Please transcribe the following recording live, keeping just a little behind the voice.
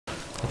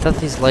I thought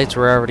these lights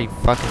were already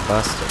fucking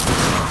busted.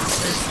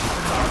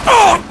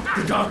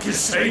 The dark is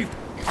safe.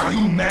 Are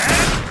you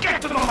mad?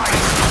 Get to the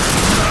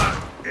light.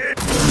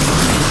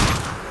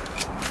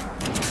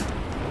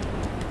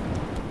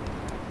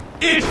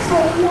 It's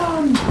for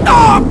one.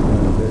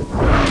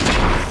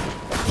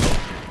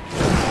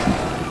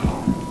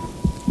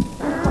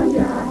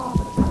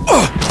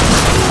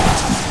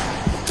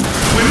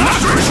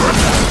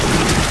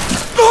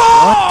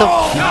 What the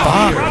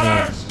fuck,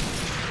 man?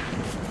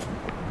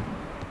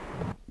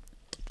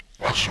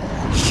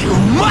 You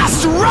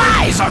must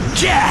rise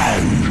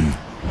again!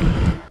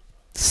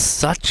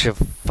 Such a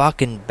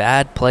fucking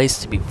bad place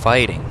to be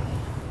fighting.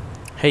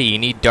 Hey, you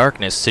need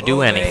darkness to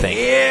do anything.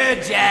 Here,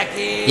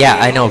 Jackie. Yeah,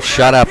 I know.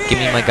 Shut up. Give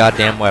me my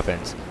goddamn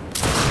weapons.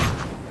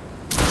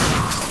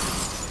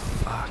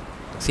 Fuck.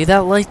 See,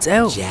 that light's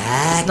out.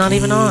 Jackie. It's not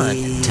even on.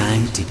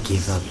 Time to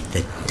give up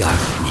the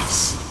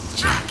darkness,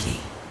 Jackie.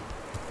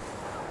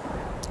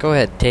 Go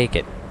ahead, take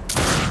it.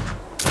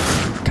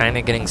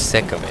 Kinda getting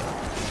sick of it.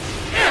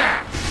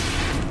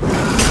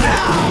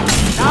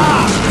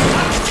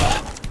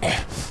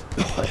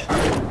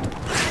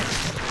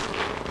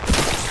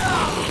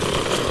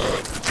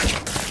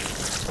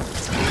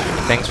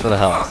 Thanks for the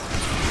help.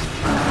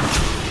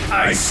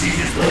 I see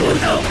his little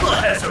helper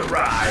has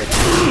arrived.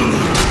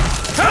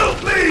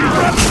 Help me!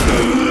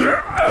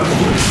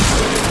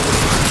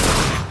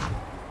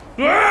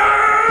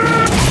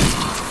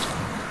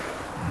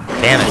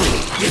 Damn it.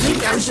 You think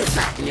those are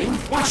fattening?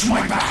 Watch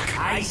my back.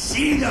 I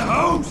see the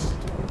host.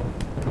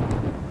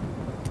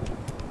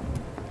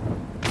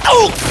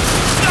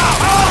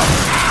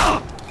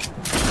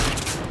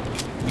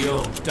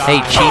 You'll die. Hey,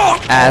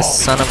 cheap ass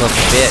son of a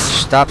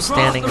bitch. Stop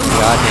standing in the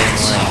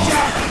goddamn lane.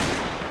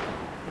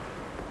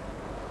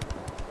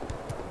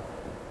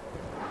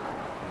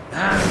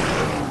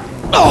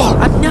 Oh,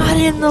 I'm not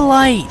in the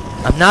light.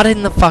 I'm not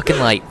in the fucking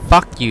light.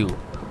 Fuck you.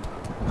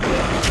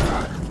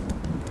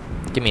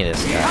 Give me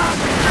this guy.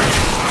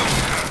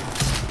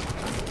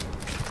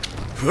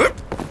 I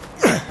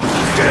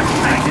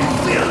can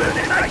feel it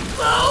in my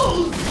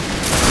clothes.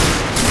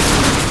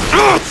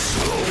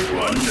 So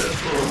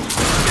wonderful.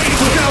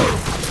 Let's go.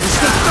 It's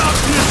the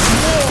darkness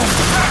swarm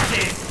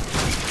practice.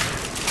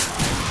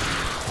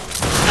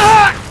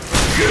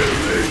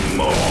 Giving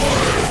more.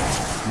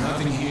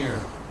 Nothing here.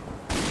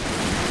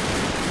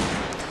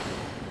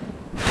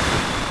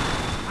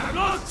 I've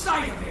lost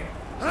sight of him.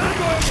 I'm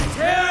going to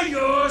tear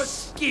your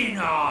skin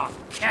off,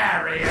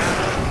 carrier.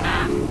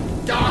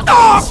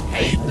 Darkness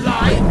hate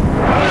light.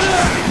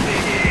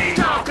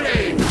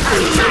 Darkling,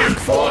 attack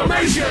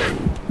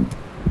formation.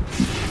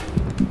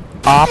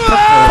 Oh, for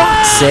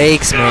fuck's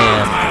sakes,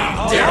 man.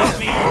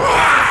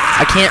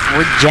 I can't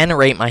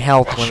regenerate my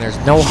health when there's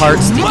no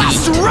hearts to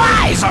Must eat.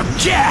 rise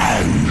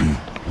again.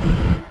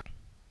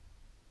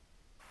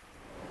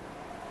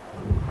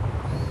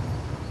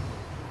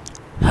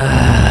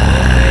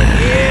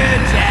 Here,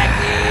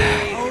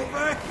 Jackie.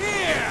 Over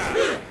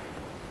here.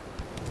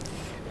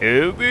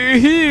 Over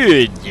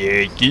here,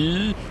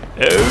 Jackie.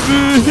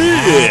 Over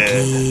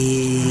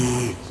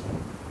Jackie.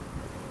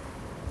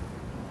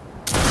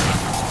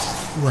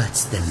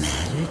 What's the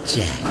matter,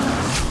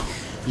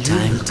 Jackie?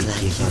 Time to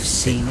give up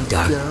the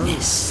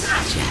darkness,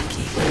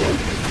 Jackie.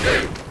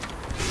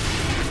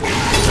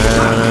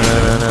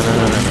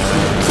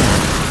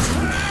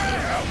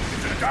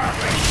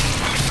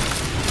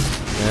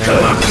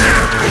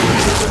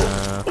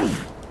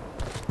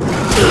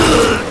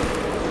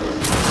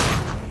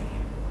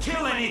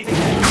 Kill anything.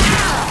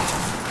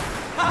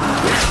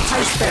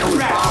 Taste better with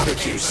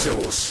barbecue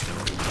sauce.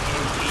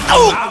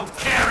 Oh! Out,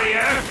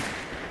 carrier.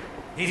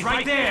 He's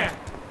right there.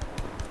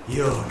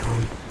 You're going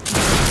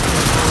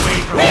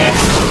away from him.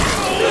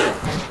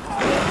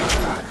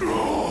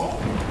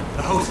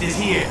 The host is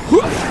here.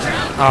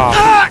 Oh,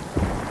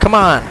 come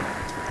on.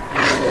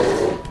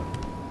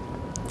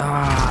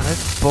 Ah,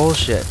 that's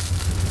bullshit.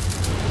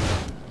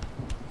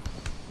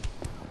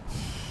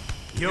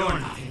 You're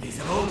not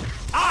invisible.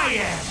 I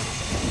am.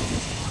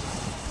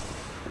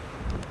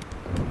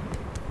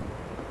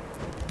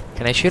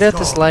 Can I shoot at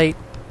this light?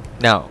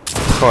 No,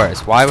 of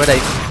course. Why would I?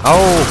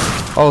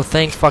 Oh,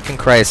 thank fucking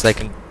Christ! I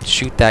can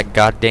shoot that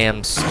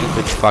goddamn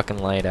stupid fucking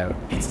light out.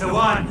 It's the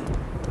one.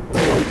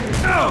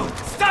 No!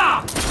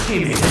 Stop!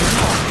 Give me this.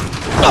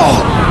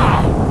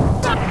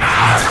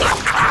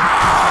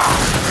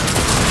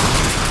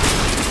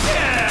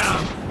 Yeah!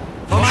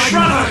 For my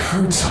brother!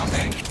 Heard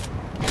something.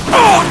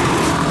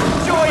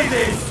 Enjoy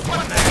this!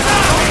 What the hell?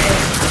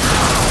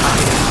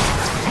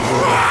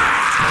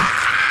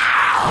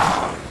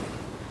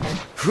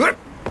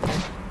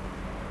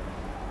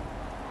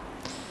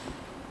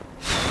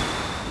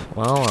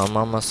 Well, I'm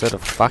almost out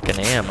of fucking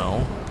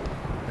ammo.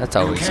 That's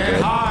always You can't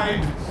good.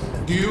 hide.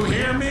 Do you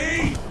hear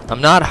me?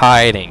 I'm not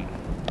hiding.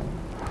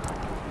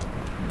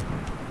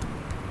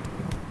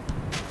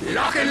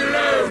 Lock and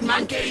load,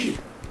 monkey!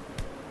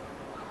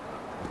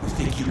 You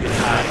think you can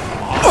hide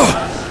from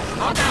us?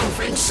 I don't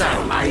think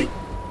so, mate.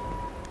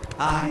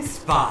 I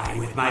spy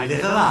with my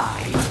little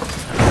eye.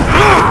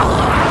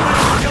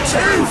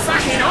 Too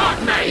fucking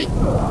hot, mate!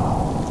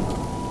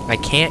 I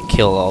can't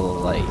kill all the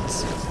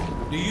lights.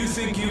 Do you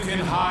think you can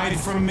hide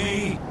from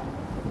me?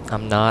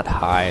 I'm not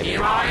hiding.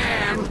 Here I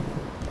am.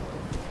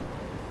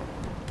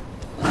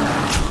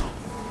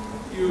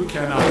 You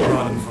cannot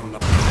run from the...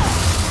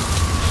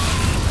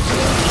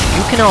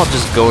 You can all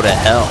just go to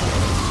hell.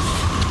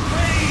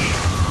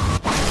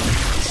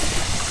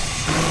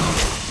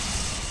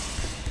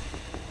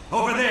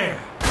 Over there.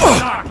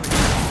 Dark.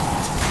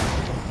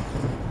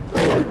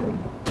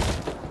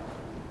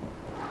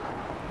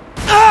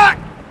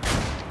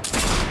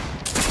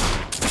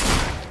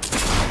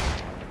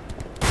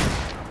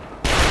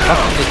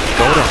 Fucking just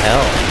go to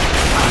hell.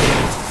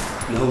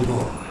 No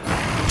more.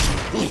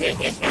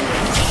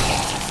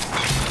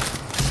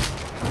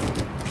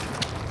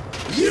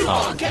 You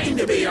are getting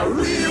to be a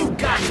real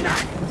gun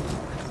nut.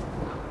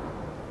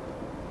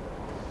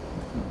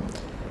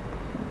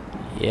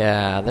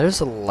 Yeah,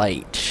 there's a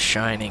light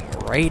shining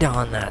right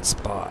on that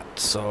spot,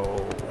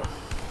 so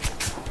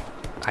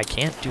I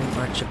can't do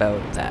much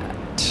about that.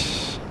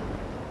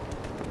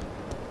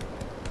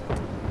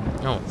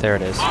 Oh, there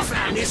it is. I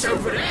found this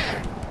over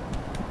there.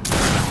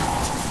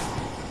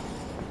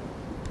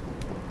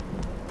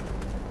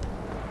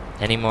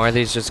 Any more of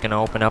these just gonna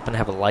open up and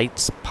have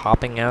lights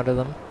popping out of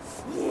them?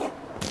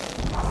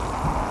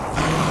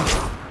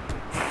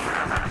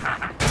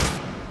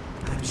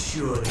 I'm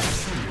sure there's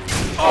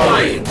someone.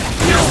 Oi! You're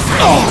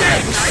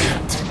dead,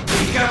 mate!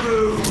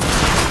 Peekaboo!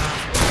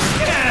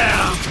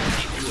 Yeah!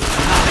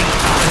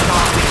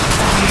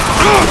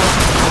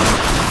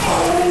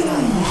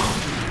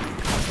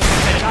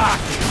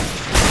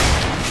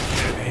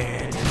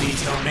 Prepare to meet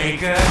your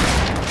maker.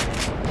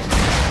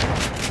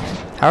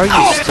 How are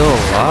you still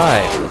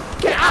alive?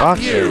 Fuck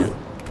you.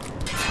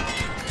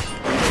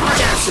 I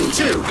got some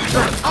too,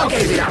 but I'll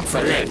give it up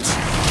for Lent.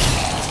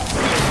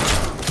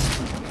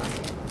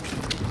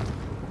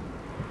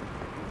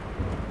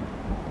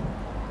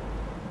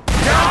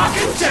 Dark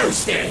and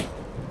toasty.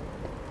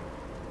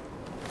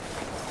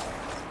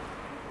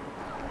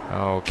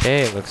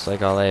 Okay, it looks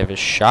like all I have is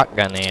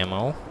shotgun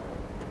ammo.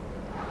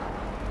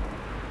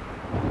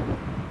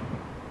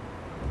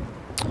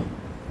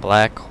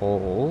 Black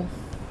hole.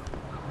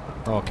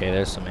 Okay,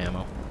 there's some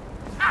ammo.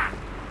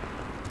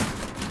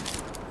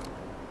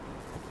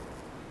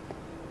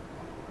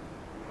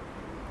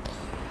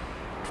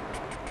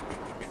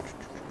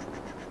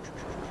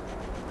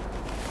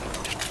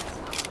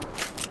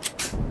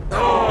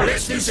 Oh,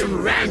 let's do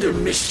some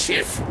random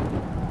mischief.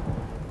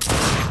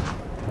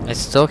 I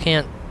still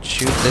can't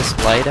shoot this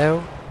light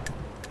out.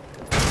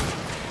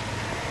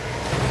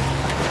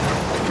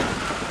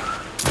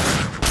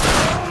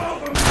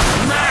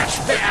 Much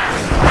better.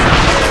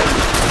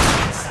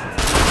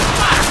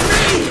 Fuck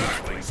me.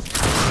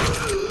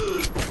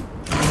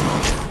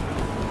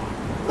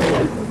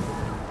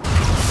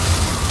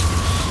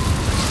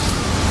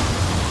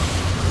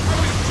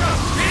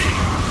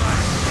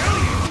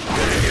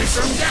 Gonna do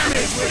some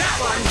damage with that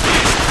one.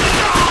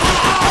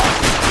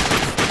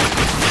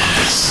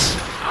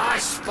 I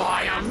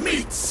spy a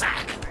meat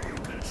sack.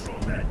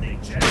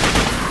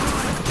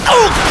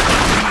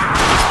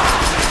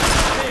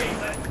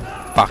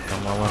 Fuck,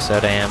 I'm almost out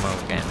of ammo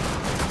again.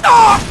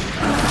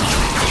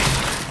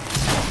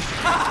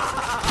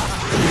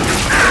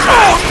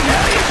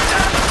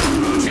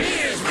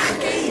 Cheers,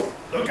 monkey.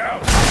 Look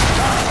out.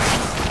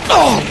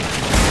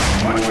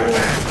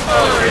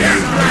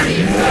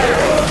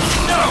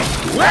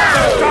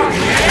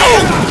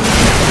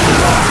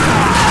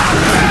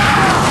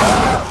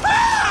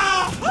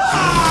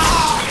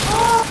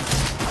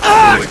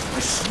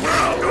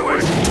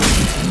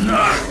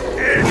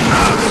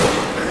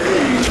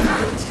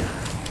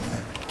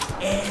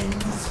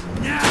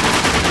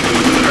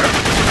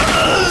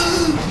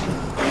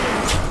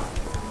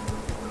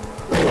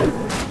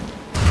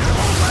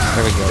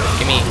 There we go.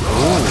 Give me.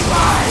 Ooh.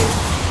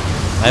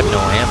 I have no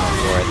ammo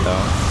for it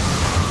though.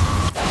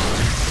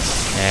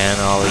 And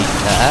I'll eat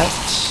that.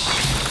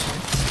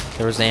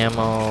 There was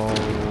ammo. I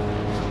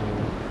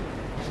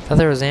thought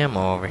there was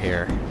ammo over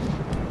here.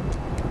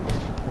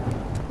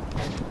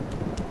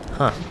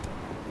 Huh.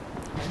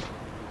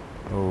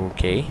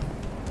 Okay.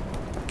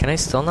 Can I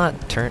still not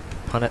put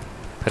out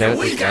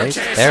these lights?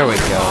 There we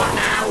go.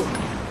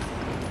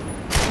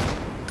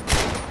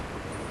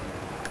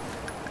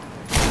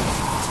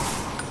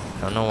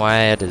 I don't know why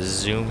I had to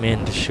zoom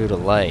in to shoot a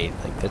light.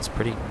 Like, that's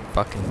pretty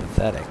fucking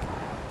pathetic.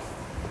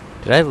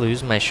 Did I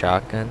lose my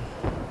shotgun?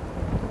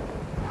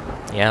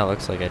 Yeah, it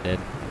looks like I did.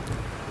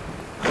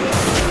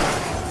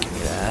 Give me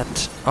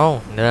that.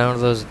 Oh, now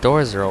those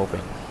doors are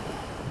open.